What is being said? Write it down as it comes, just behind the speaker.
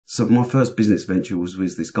So my first business venture was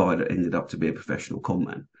with this guy that ended up to be a professional con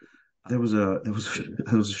man. There was there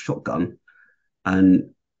was a shotgun, and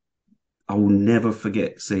I will never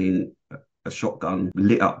forget seeing a shotgun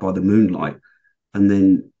lit up by the moonlight, and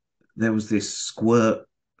then there was this squirt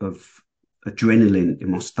of adrenaline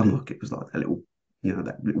in my stomach. It was like a little,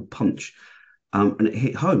 that little punch, and it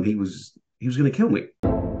hit home. He was going to kill me.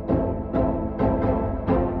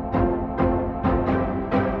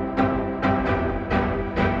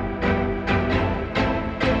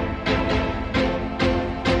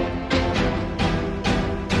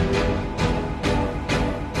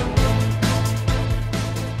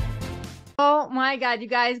 Oh my God, you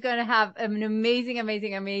guys going to have an amazing,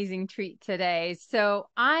 amazing, amazing treat today. So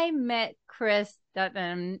I met Chris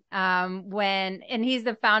Dutton and he's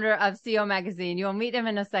the founder of CEO Magazine. You'll meet him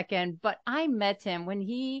in a second, but I met him when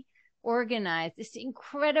he organized this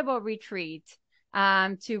incredible retreat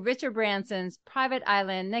to Richard Branson's private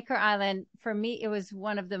island, Necker Island. For me, it was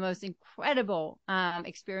one of the most incredible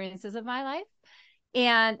experiences of my life.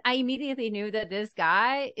 And I immediately knew that this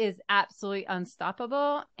guy is absolutely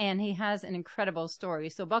unstoppable and he has an incredible story.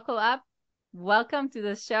 So buckle up. Welcome to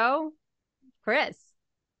the show, Chris.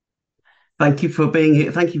 Thank you for being here.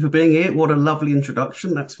 Thank you for being here. What a lovely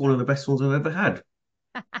introduction. That's one of the best ones I've ever had.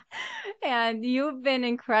 And you've been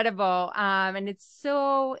incredible. And it's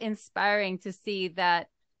so inspiring to see that,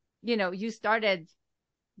 you started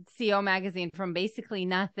CEO Magazine from basically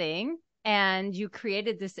nothing. And you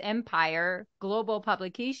created this empire, global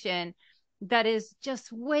publication that is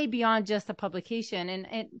just way beyond just a publication.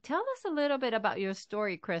 And tell us a little bit about your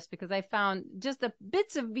story, Chris, because I found just the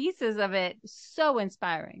bits and pieces of it so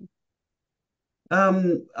inspiring.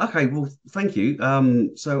 Okay, well, thank you.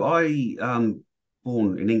 So I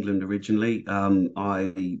born in England originally.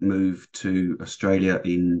 I moved to Australia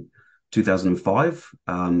in 2005.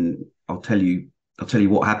 I'll tell you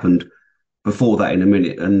what happened before that in a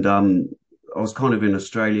minute. And I was kind of in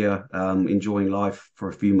Australia, enjoying life for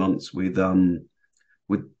a few months with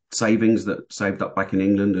savings that saved up back in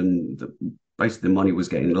England, and basically the money was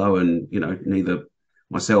getting low, and neither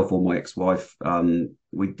myself or my ex-wife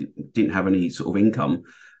didn't have any sort of income,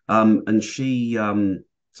 and she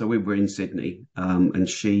so we were in Sydney, and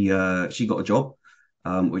she got a job,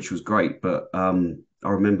 which was great, but I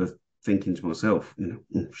remember thinking to myself,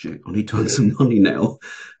 oh shit, I need to earn some money now.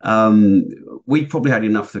 We probably had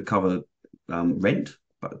enough to cover rent,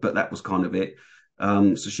 but that was kind of it.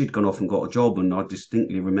 So she'd gone off and got a job, and I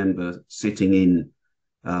distinctly remember sitting in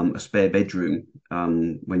a spare bedroom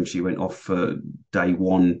when she went off for day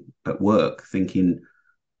one at work, thinking,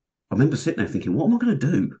 I remember sitting there thinking, what am I going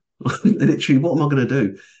to do? Literally, what am I going to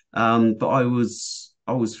do? But I was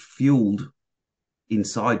fueled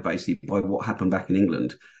inside basically by what happened back in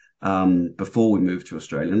England before we moved to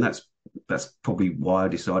Australia, and that's probably why I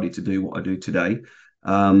decided to do what I do today.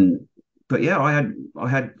 But yeah,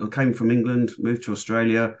 I came from England, moved to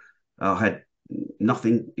Australia. I had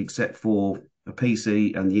nothing except for a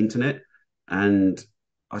PC and the internet, and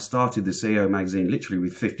I started the CEO magazine literally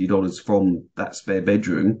with $50 from that spare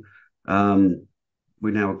bedroom.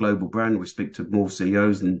 We're now a global brand. We speak to more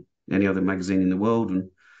CEOs than any other magazine in the world, and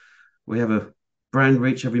we have a brand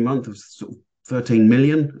reach every month of sort of 13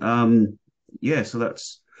 million. Yeah, so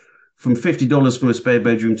that's from $50 from a spare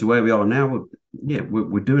bedroom to where we are now.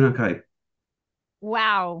 We're doing okay.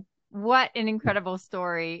 Wow. What an incredible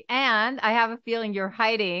story. And I have a feeling you're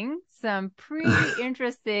hiding some pretty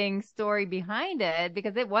interesting story behind it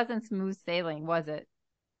because it wasn't smooth sailing, was it?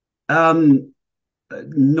 Um,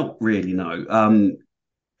 Not really, no.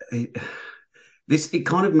 It, it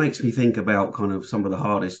kind of makes me think about kind of some of the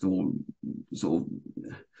hardest or sort of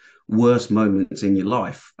worst moments in your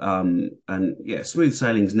life. And yeah, smooth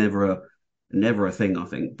sailing's never a thing, I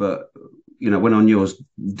think. But when I knew I was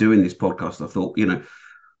doing this podcast, I thought,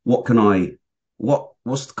 what can I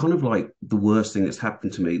what's kind of like the worst thing that's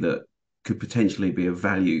happened to me that could potentially be of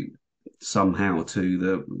value somehow to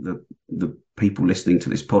the people listening to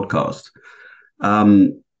this podcast.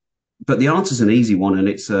 But the answer's an easy one, and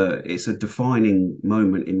it's a defining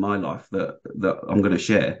moment in my life that I'm going to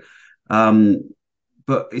share.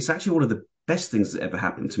 But it's actually one of the best things that ever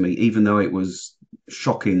happened to me, even though it was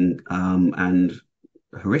shocking and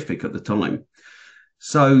horrific at the time.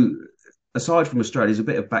 So, aside from Australia, there's a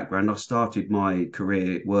bit of background. I started my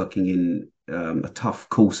career working in a tough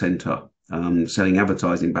call center, selling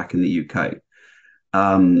advertising back in the UK.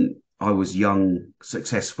 I was young,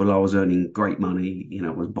 successful. I was earning great money. I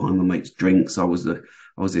was buying my mates drinks. I was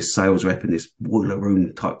this sales rep in this boiler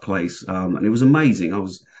room type place, and it was amazing. I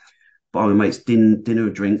was buying my mates dinner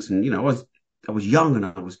and drinks, and I was young and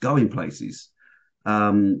I was going places.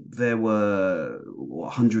 There were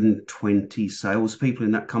 120 salespeople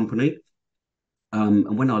in that company.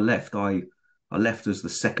 And when I left, I left as the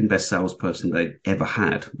second best salesperson they'd ever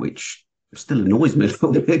had, which still annoys me a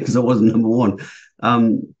little bit because I wasn't number one.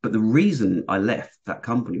 But the reason I left that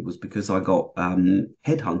company was because I got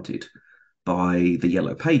headhunted by the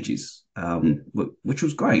Yellow Pages, which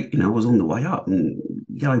was great. You know, I was on the way up, and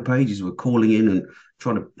Yellow Pages were calling in and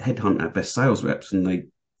trying to headhunt our best sales reps, and they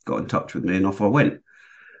got in touch with me, and off I went.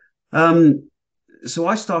 Um, so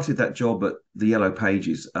I started that job at the Yellow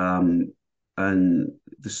Pages, and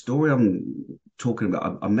the story I'm talking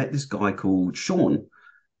about, I met this guy called Sean,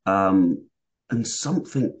 um, and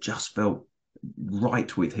something just felt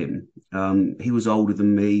right with him. He was older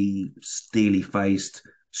than me, steely faced,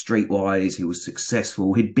 streetwise. He was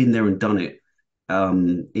successful. He'd been there and done it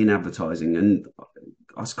in advertising, and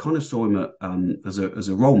I kind of saw him as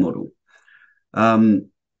a role model. Um,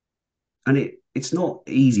 and it's not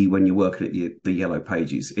easy when you're working at the Yellow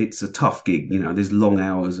Pages. It's a tough gig. You know, there's long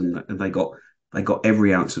hours, and they got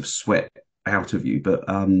every ounce of sweat out of you. But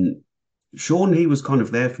Sean, he was kind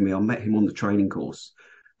of there for me. I met him on the training course.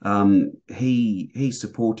 He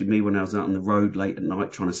supported me when I was out on the road late at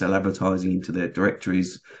night trying to sell advertising into their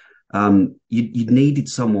directories. You needed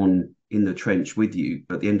someone in the trench with you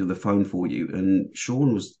at the end of the phone for you, and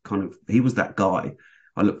Sean was he was that guy.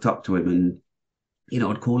 I looked up to him, and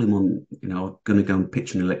I'd call him on, I'm going to go and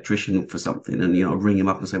pitch an electrician for something, and I'd ring him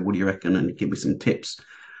up and say, "What do you reckon?" And he'd give me some tips,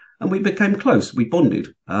 and we became close. We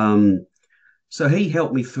bonded. So he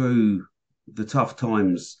helped me through the tough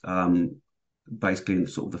times, basically in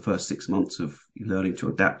sort of the first 6 months of learning to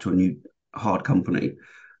adapt to a new hard company.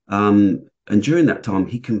 And during that time,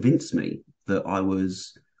 he convinced me that I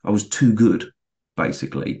was too good,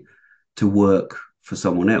 basically, to work for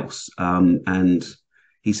someone else. And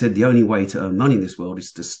he said the only way to earn money in this world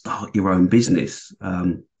is to start your own business.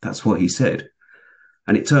 That's what he said.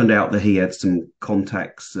 And it turned out that he had some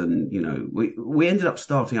contacts, and we ended up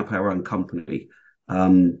starting up our own company,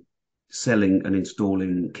 selling and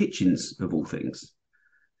installing kitchens of all things.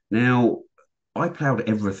 Now, I ploughed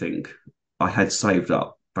everything I had saved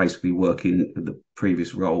up, basically working at the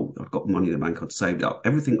previous role. I'd got money in the bank, I'd saved up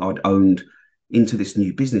everything I'd owned into this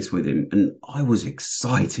new business with him, and I was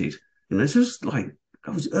excited. This was like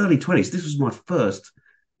I was early 20s. This was my first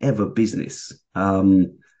ever business.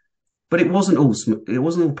 But it wasn't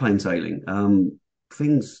all plain sailing.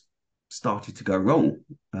 Things started to go wrong.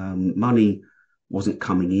 Money wasn't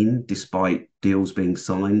coming in despite deals being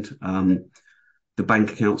signed. The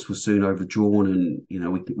bank accounts were soon overdrawn, and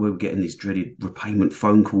we were getting these dreaded repayment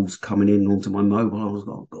phone calls coming in onto my mobile. I was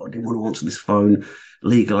like, "Oh God, I didn't want to answer this phone."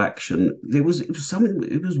 Legal action. It was something.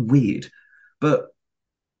 It was weird. But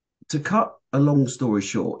to cut a long story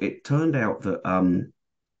short, it turned out that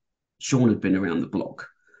Sean had been around the block.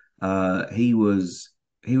 He was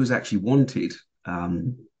actually wanted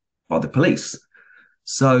by the police.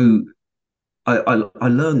 So I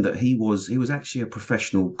learned that he was actually a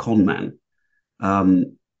professional con man.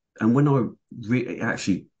 And when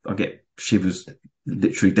actually I get shivers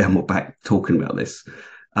literally down my back talking about this.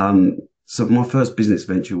 So my first business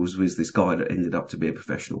venture was with this guy that ended up to be a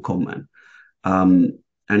professional con man.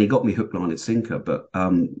 And he got me hook, line, and sinker. But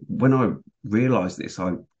when I realized this,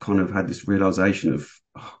 I kind of had this realization of,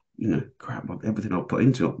 crap, everything I put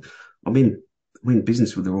into it. I'm in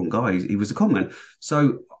business with the wrong guy. He was a con man.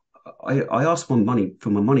 So I asked for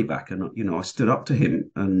my money back, and I stood up to him,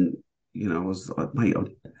 and I was like, "Mate,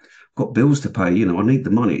 I've got bills to pay. I need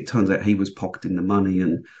the money." It turns out he was pocketing the money,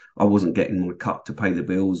 and I wasn't getting my cut to pay the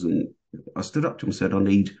bills. And I stood up to him and said, I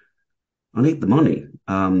need the money."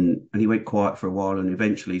 And he went quiet for a while, and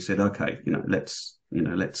eventually he said, "Okay, let's,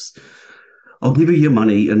 I'll give you your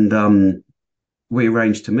money." And we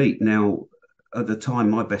arranged to meet. Now, at the time,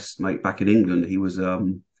 my best mate back in England, he was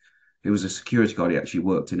a security guard. He actually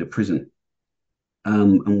worked in a prison.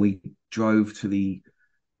 And I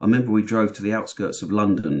remember we drove to the outskirts of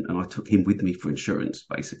London, and I took him with me for insurance,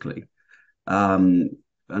 basically. Um,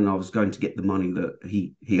 and I was going to get the money that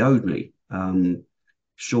he owed me.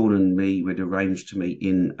 Sean and me would arranged to meet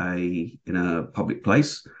in a public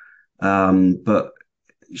place. But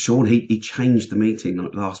Sean, he changed the meeting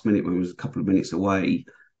like last minute when it was a couple of minutes away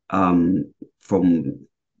from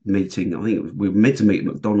meeting. I think we were meant to meet at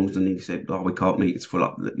McDonald's, and he said, "Oh, we can't meet. It's full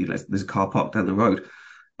up. There's a car park down the road."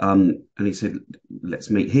 And he said, "Let's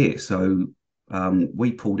meet here." So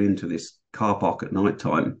we pulled into this car park at night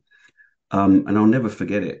time, and I'll never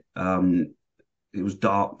forget it. It was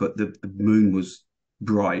dark, but the moon was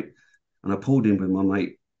bright, and I pulled in with my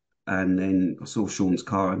mate, and then I saw Sean's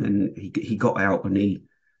car, and then he got out, and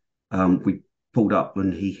we pulled up,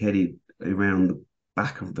 and he headed around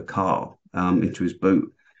back of the car into his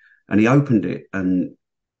boot, and he opened it, and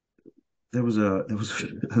there was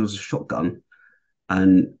a shotgun,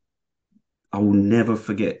 and I will never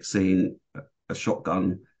forget seeing a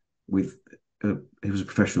shotgun with he was a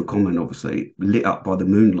professional conman, obviously lit up by the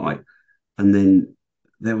moonlight, and then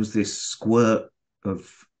there was this squirt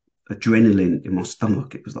of adrenaline in my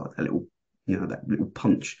stomach. It was like that little, that little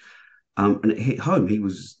punch, and it hit home. He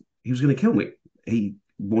was going to kill me. He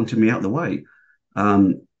wanted me out of the way.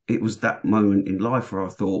 It was that moment in life where I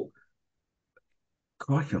thought,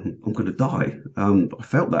 crikey, I'm going to die. I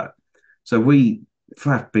felt that. So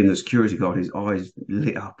Faf being the security guard, his eyes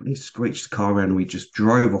lit up and he screeched the car around and we just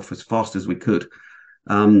drove off as fast as we could.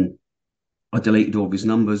 Um, I deleted all of his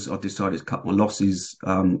numbers. I decided to cut my losses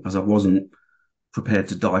as I wasn't prepared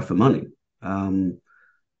to die for money. Um,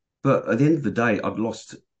 but at the end of the day, I'd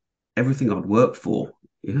lost everything I'd worked for.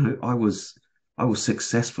 I was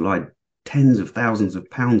successful. I had tens of thousands of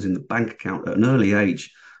pounds in the bank account at an early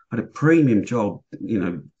age. I had a premium job,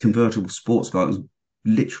 convertible sports car. It was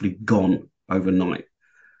literally gone overnight.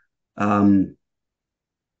 Um,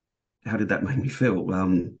 how did that make me feel?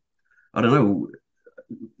 I don't know.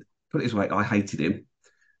 Put it this way, I hated him.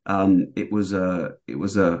 It was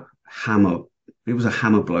a hammer. It was a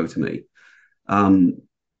hammer blow to me. Um,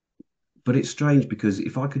 but it's strange because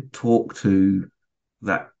if I could talk to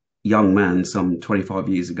that young man some 25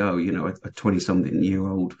 years ago, a 20 something year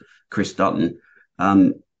old Chris Dutton,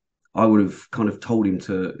 um, I would have kind of told him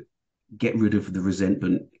to get rid of the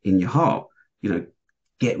resentment in your heart, you know,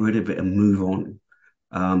 get rid of it and move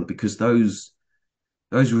on. Because those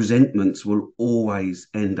resentments will always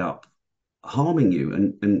end up harming you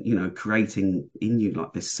and creating in you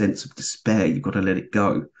like this sense of despair. You've got to let it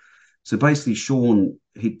go. So basically, Sean,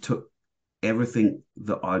 he took everything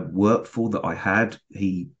that I'd worked for, that I had.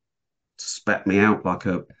 He spat me out like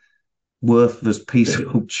a worthless piece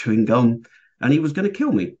of chewing gum, and he was going to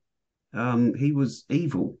kill me. He was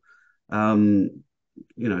evil. Um,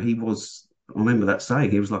 he was. I remember that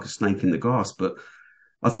saying. He was like a snake in the grass. But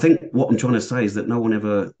I think what I'm trying to say is that no one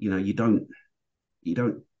ever. You don't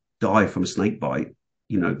die from a snake bite.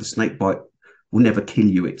 The snake bite will never kill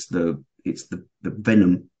you. It's the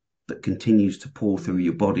venom that continues to pour through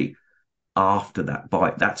your body after that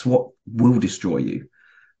bite. That's what will destroy you.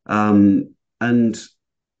 And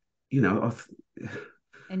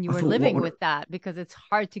And you I were thought, what living would with that because it's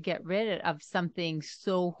hard to get rid of something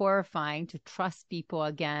so horrifying, to trust people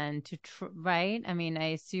again, right? I mean,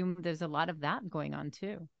 I assume there's a lot of that going on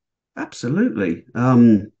too. absolutely.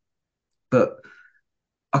 But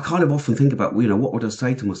I kind of often think about, what would I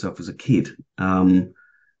say to myself as a kid? And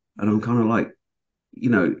I'm kind of like, you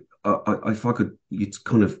know, if I could, it's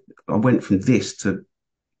kind of, I went from this to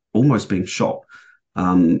almost being shot.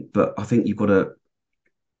 But I think you've got to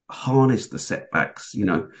harness the setbacks,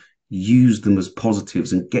 use them as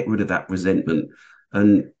positives and get rid of that resentment.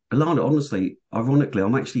 And Ilana, honestly, ironically,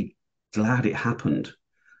 I'm actually glad it happened,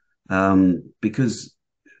 because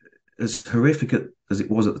as horrific as it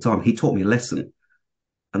was at the time, he taught me a lesson,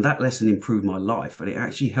 and that lesson improved my life, and it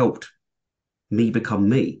actually helped me become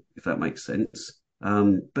me, if that makes sense.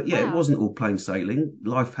 But yeah, it Wow. wasn't all plain sailing.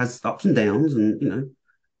 Life has ups and downs, and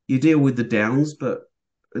you deal with the downs. But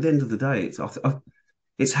at the end of the day,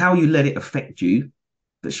 it's how you let it affect you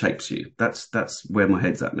that shapes you. That's where my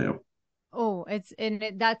head's at now. Oh,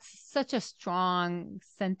 that's such a strong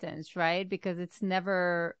sentence, right? Because it's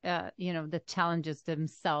never, the challenges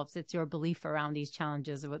themselves. It's your belief around these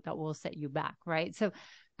challenges that will set you back, right? So,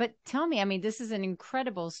 but tell me, I mean, this is an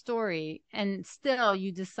incredible story, and still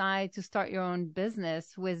you decide to start your own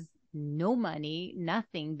business with no money,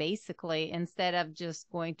 nothing, basically, instead of just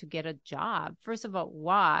going to get a job. First of all,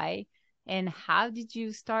 why? And how did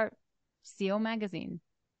you start CO Magazine?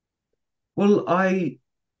 Well, I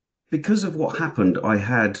because of what happened, I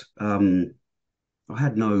had no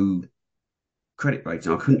credit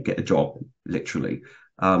rating. I couldn't get a job, literally.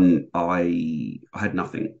 I had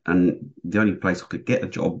nothing, and the only place I could get a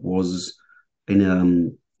job was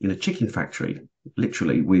in a chicken factory,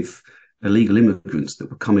 literally with illegal immigrants that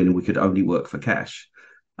would come in, and we could only work for cash.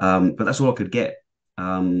 But that's all I could get.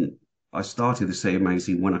 I started the CEO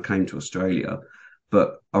magazine when I came to Australia,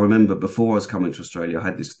 but I remember before I was coming to Australia, I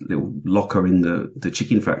had this little locker in the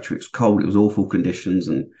chicken factory. It was cold, it was awful conditions,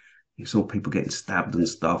 and you saw people getting stabbed and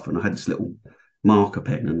stuff. And I had this little marker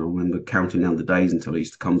pen, and I remember counting down the days until I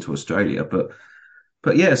used to come to Australia.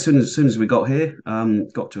 But yeah, as soon as we got here,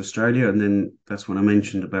 got to Australia, and then that's when I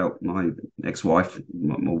mentioned about my ex-wife,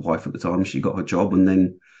 my wife at the time. She got her job, and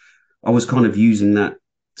then I was kind of using that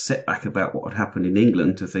setback about what had happened in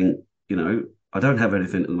England to think, I don't have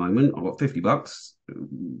anything at the moment. I've got $50,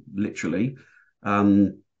 literally.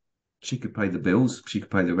 She could pay the bills, she could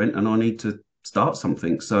pay the rent, and I need to start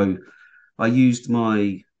something. So I used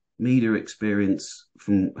my media experience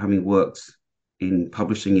from having worked in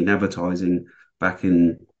publishing, in advertising back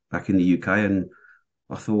in the UK, and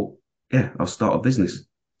I thought, yeah, I'll start a business.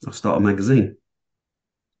 I'll start a magazine.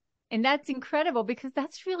 And that's incredible because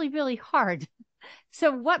that's really, really hard.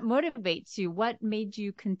 So, what motivates you? What made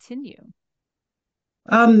you continue?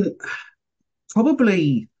 Um,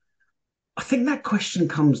 Probably, I think that question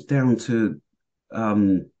comes down to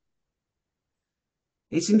um,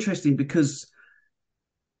 it's interesting because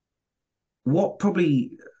what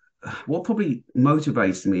probably what probably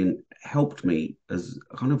motivated me and helped me as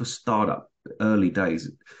kind of a startup early days,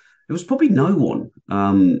 it was probably no one.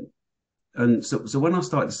 And so when I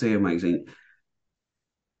started to see a magazine,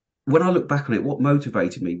 when I look back on it, what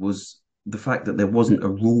motivated me was the fact that there wasn't a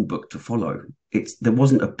rule book to follow. There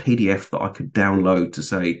wasn't a PDF that I could download to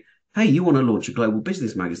say, "Hey, you want to launch a global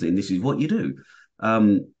business magazine? This is what you do."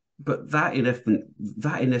 But that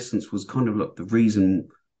in essence was kind of like the reason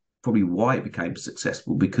probably why it became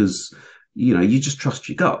successful because you just trust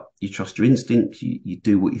your gut, you trust your instinct, you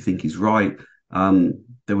do what you think is right.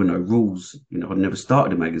 There were no rules. I'd never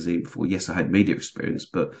started a magazine before. Yes, I had media experience,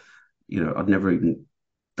 but I'd never even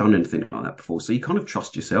done anything like that before. So you kind of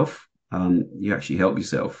trust yourself. You actually help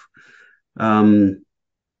yourself. Um,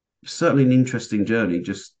 Certainly an interesting journey.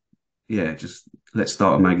 Just let's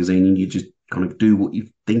start a magazine, and you just kind of do what you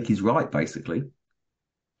think is right, basically.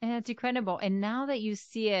 And it's incredible. And now that you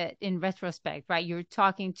see it in retrospect, right? You're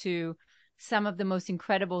talking to some of the most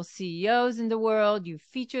incredible CEOs in the world. You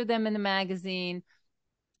feature them in the magazine.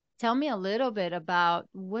 Tell me a little bit about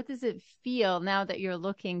what does it feel now that you're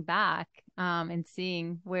looking back and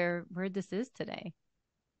seeing where this is today?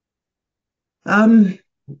 Um,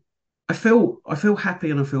 I feel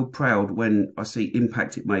happy and I feel proud when I see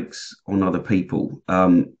impact it makes on other people.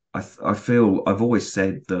 I feel I've always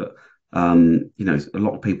said that a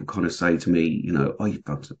lot of people kind of say to me, oh, you've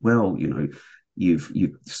done so well,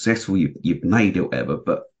 you've successful, you've made it, whatever.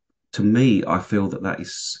 But to me, I feel that that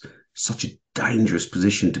is such a dangerous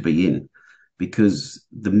position to be in because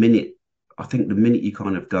the minute you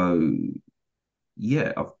kind of go,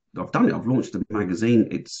 yeah, I've done it, I've launched a magazine,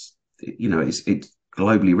 it's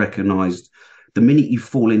globally recognized. The minute you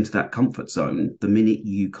fall into that comfort zone, the minute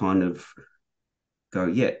you kind of go,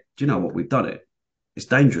 yeah, do you know what, we've done it, it's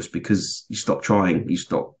dangerous because you stop trying, you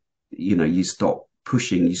stop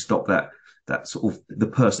pushing, you stop that sort of the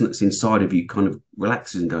person that's inside of you kind of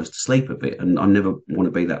relaxes and goes to sleep a bit. And I never want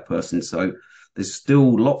to be that person. So there's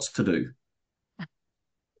still lots to do.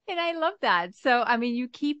 And I love that. So, I mean, you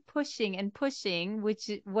keep pushing and pushing, which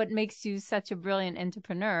is what makes you such a brilliant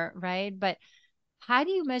entrepreneur, right? But how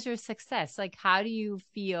do you measure success? Like, how do you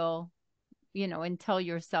feel, and tell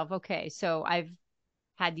yourself, okay, so I've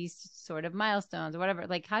had these sort of milestones or whatever.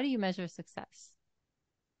 Like, how do you measure success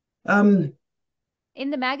Um,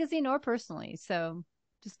 in the magazine or personally? So,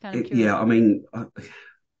 just kind of yeah, curious I on that. mean,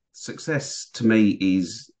 success to me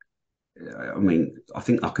is, I mean, I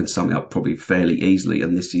think I can sum it up probably fairly easily.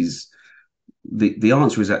 And this is the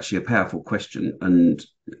answer is actually a powerful question. And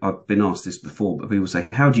I've been asked this before, but people say,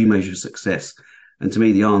 how do you measure success? And to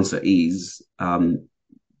me, the answer is,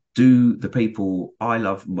 do the people I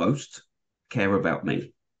love most care about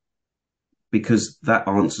me? Because that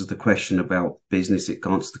answers the question about business, it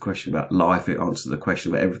answers the question about life, it answers the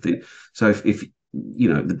question about everything. So if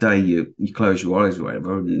the day you close your eyes or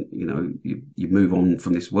whatever, and you move on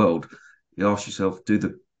from this world, you ask yourself, do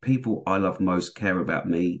the people I love most care about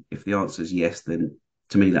me? If the answer is yes, then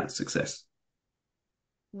to me that's success.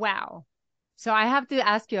 Wow. So I have to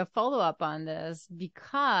ask you a follow up on this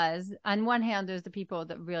because, on one hand, there's the people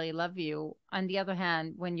that really love you. On the other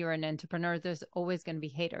hand, when you're an entrepreneur, there's always going to be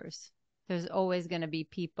haters. There's always going to be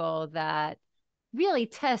people that really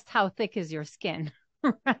test how thick is your skin,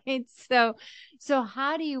 right? So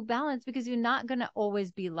how do you balance? Because you're not going to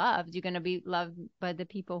always be loved. You're going to be loved by the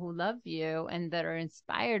people who love you and that are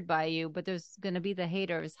inspired by you, but there's going to be the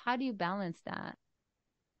haters. How do you balance that?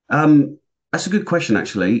 Um, that's a good question,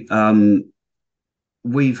 actually.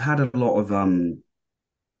 We've had a lot of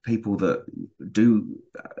people that do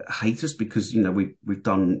hate us because we've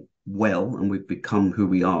done well and we've become who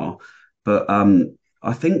we are. But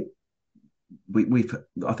I think we've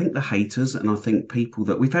I think the haters and I think people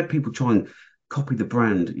that we've had people try and copy the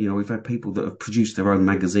brand. We've had people that have produced their own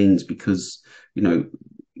magazines you know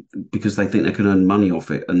because they think they can earn money off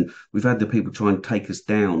it, and we've had the people try and take us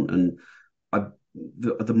down. And I,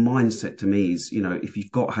 the mindset to me is, if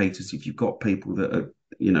you've got haters, if you've got people that are,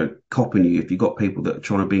 copying you, if you've got people that are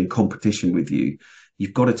trying to be in competition with you,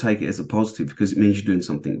 you've got to take it as a positive because it means you're doing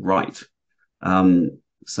something right.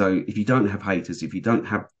 So if you don't have haters, if you don't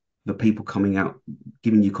have the people coming out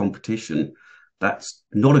giving you competition, that's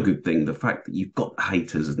not a good thing. The fact that you've got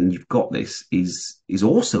haters and you've got this is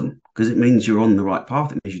awesome because it means you're on the right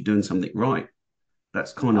path. It means you're doing something right.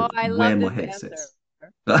 That's kind Oh, of I where love my this head answer. sits.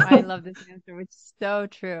 I love this answer, which is so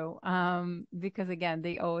true. Because again,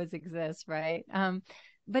 they always exist, right?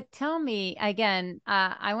 But tell me again,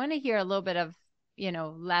 I want to hear a little bit of,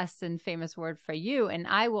 less than famous word for you, and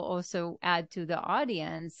I will also add to the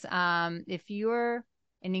audience. If you're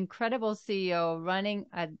an incredible CEO running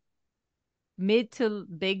a mid to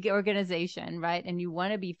big organization, right, and you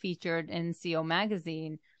want to be featured in CEO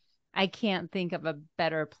magazine, I can't think of a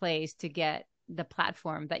better place to get the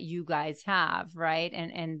platform that you guys have, right?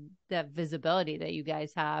 And the visibility that you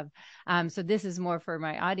guys have. So this is more for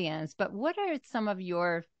my audience, but what are some of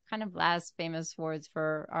your kind of last famous words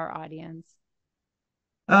for our audience?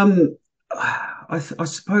 um, I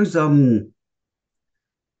suppose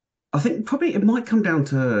I think probably it might come down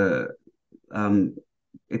to um,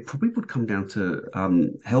 it probably would come down to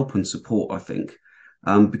help and support. I think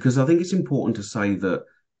because I think it's important to say that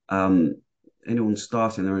um, anyone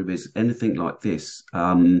starting their own business, anything like this,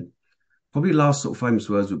 probably last sort of famous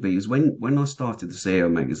words would be is when I started the CEO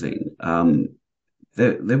magazine,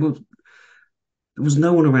 there was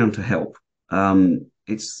no one around to help.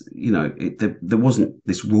 It's there wasn't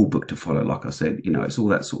this rule book to follow, like I said, it's all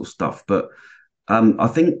that sort of stuff. But I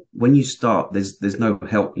think when you start, there's no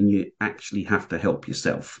help, and you actually have to help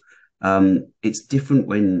yourself. It's different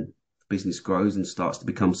when business grows and starts to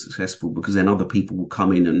become successful because then other people will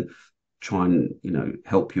come in and try and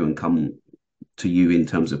help you and come to you in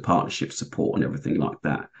terms of partnership support and everything like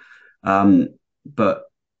that. Um, but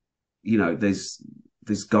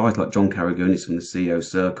there's guys like John Carragunis from the CEO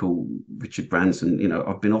Circle, Richard Branson.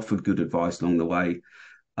 I've been offered good advice along the way.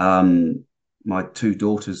 Um, my two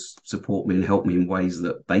daughters support me and help me in ways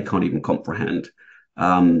that they can't even comprehend.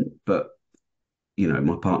 But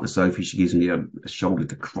my partner Sophie, she gives me a shoulder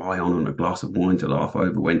to cry on and a glass of wine to laugh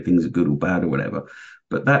over when things are good or bad or whatever.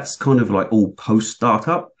 But that's kind of like all post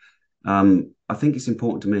startup. I think it's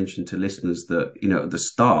important to mention to listeners that at the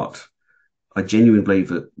start, I genuinely believe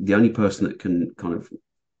that the only person that can kind of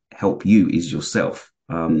help you is yourself.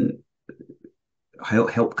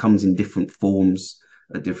 Help comes in different forms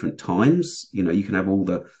at different times. You can have all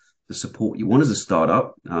the support you want as a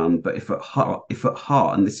startup, but if at heart,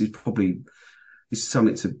 and this is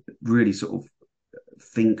something to really sort of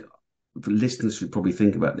think. The listeners should probably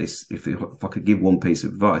think about this. If I could give one piece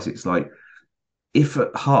of advice, it's like if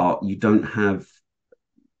at heart you don't have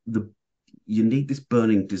the you need this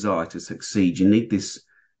burning desire to succeed. You need this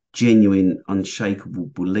genuine, unshakable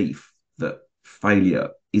belief that failure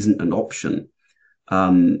isn't an option,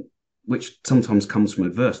 um, which sometimes comes from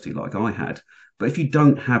adversity, like I had. But if you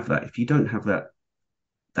don't have that, if you don't have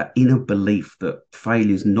that inner belief that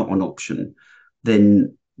failure is not an option,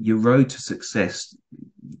 then your road to success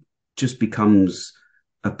just becomes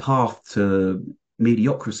a path to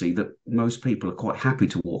mediocrity that most people are quite happy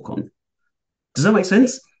to walk on. Does that make It,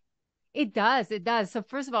 sense? it does. It does. So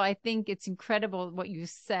first of all, I think it's incredible what you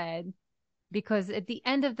said, because at the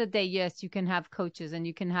end of the day, yes, you can have coaches and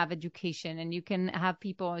you can have education and you can have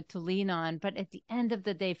people to lean on. But at the end of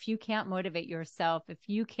the day, if you can't motivate yourself, if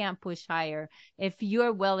you can't push higher, if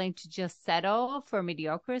you're willing to just settle for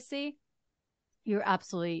mediocrity, you're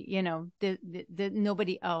absolutely,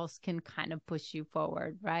 nobody else can kind of push you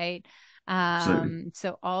forward, right? Absolutely.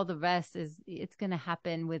 So all the rest it's going to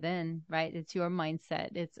happen within, right? It's your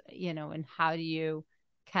mindset. It's, and how do you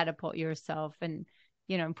catapult yourself and,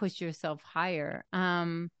 and push yourself higher.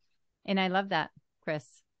 And I love that, Chris.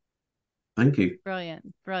 Thank you.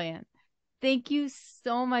 Brilliant, brilliant. Thank you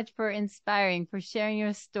so much for inspiring, for sharing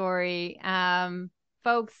your story.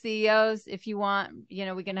 Folks, CEOs, if you want,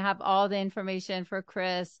 we're going to have all the information for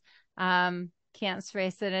Chris. Can't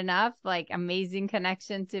stress it enough. Like, amazing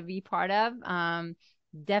connection to be part of.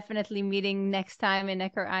 Definitely meeting next time in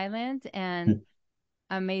Necker Island, and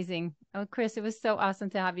amazing. Oh, Chris, it was so awesome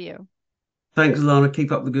to have you. Thanks, Ilana.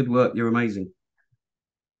 Keep up the good work. You're amazing.